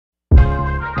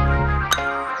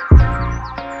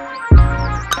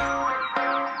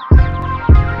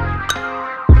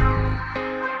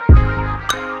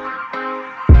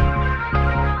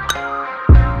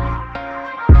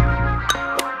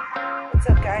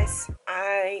guys,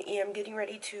 I am getting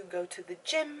ready to go to the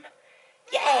gym.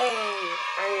 Yay!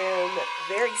 I am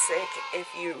very sick. If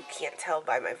you can't tell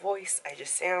by my voice, I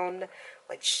just sound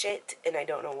like shit and I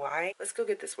don't know why. Let's go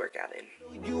get this workout in.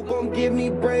 You gon' give me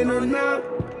brain or not?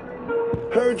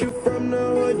 Heard you from the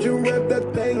hood, you rep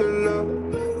that thing or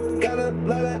not? Got a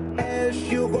lot of ass,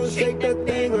 you gon' shake that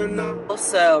thing or not?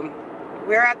 So,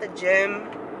 we're at the gym.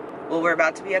 Well, we're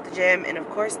about to be at the gym, and of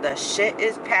course the shit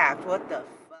is packed. What the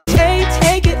fuck?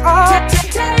 Take it all.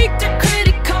 Take the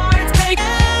credit cards. Take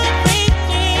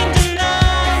everything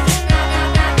tonight.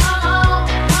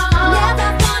 Never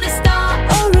wanna stop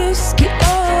or risk it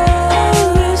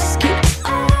all. Risk it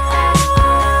all.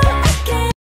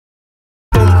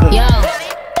 Yo,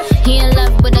 he in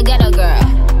love with a ghetto girl.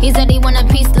 He said he want a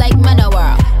piece like Meta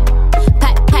World.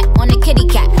 Pat pat on the kitty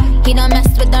cat. He don't mess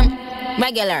with them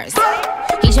regulars.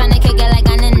 He tryna kick it like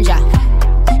a ninja.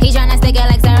 He tryna stick it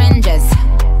like syringes.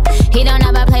 He don't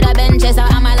ever play the benches, so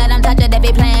I'ma let him touch it if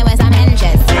he playing with some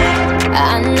inches.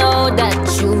 I know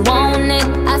that you want it.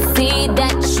 I see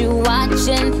that you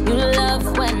watching. You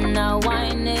love when I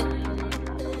whine it.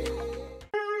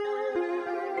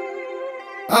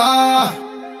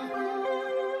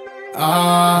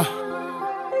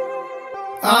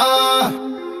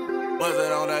 What's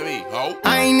that on that beat? Oh.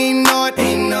 I ain't even know it,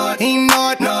 ain't know it, ain't know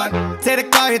it, know it. Take the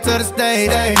car here to the stage,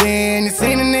 then you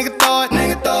seen a nigga throw it,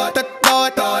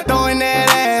 throwing that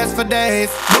ass for days.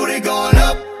 Booty going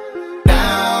up,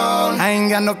 down. I ain't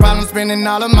got no problem spending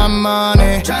all of my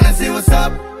money. Tryna see what's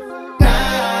up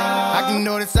now. I can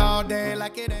do this all day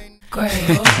like it ain't.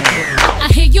 I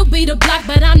hear you be the block,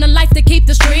 but I'm the life to keep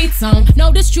the streets on.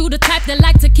 Notice you the type that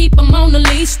like to keep them on the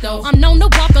leash, though. I'm known to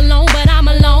walk alone, but I'm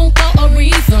alone for a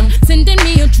reason. Sending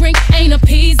me a drink ain't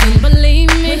appeasing, believe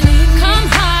me. Come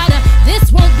harder,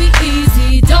 this won't be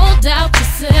easy. Don't doubt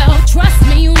yourself, trust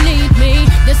me, you need me.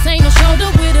 This ain't a shoulder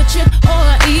with a chip or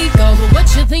an ego. But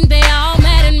what you think they all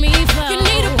mad at me for? You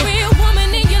need a real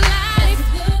woman in your life.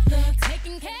 Good luck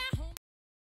taking care.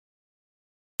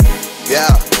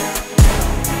 Yeah.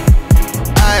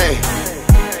 Ay.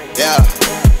 Yeah.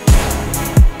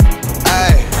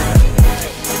 Ay.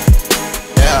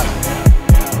 Yeah.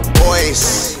 Boys.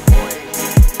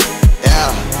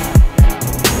 Yeah.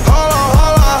 Hold on,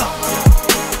 hold on.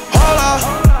 Hold on.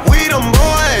 We them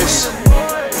boys.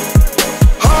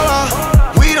 Hold on.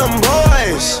 We them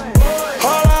boys.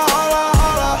 Hold on, hold on,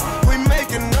 hold on. We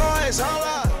making noise. Hold on.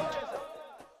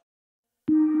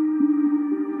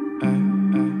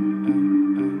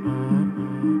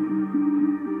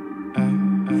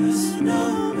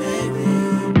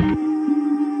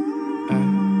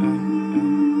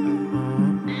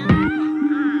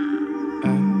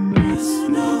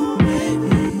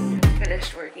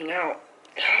 Finished working out.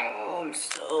 Oh, I'm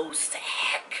so sick.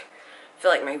 I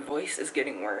feel like my voice is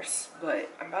getting worse, but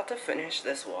I'm about to finish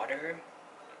this water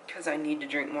because I need to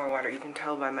drink more water. You can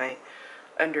tell by my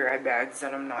under eye bags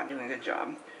that I'm not doing a good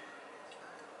job.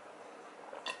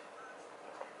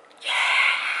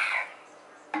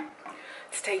 Yeah.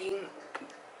 It's taking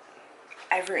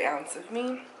every ounce of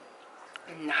me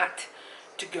not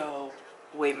to go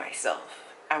weigh myself.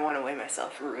 I want to weigh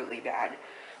myself really bad,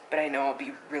 but I know I'll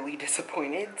be really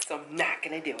disappointed, so I'm not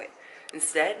gonna do it.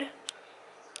 Instead,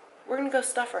 we're gonna go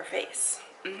stuff our face.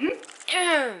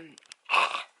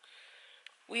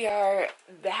 We are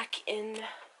back in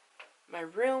my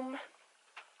room.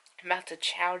 I'm about to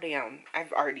chow down.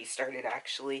 I've already started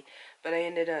actually, but I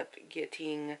ended up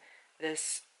getting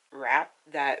this wrap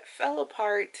that fell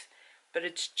apart, but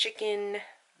it's chicken,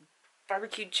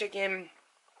 barbecued chicken,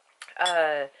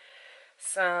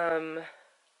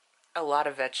 a lot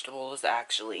of vegetables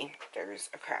actually. There's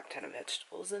a crap ton of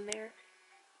vegetables in there.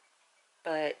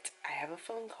 But I have a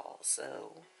phone call,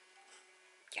 so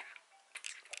yeah.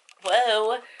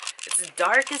 Whoa, it's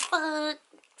dark as fuck.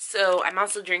 So I'm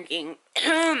also drinking,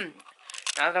 now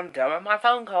that I'm done with my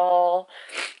phone call,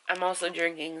 I'm also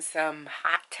drinking some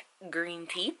hot green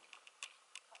tea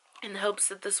in the hopes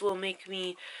that this will make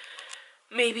me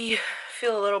maybe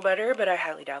feel a little better, but I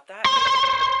highly doubt that.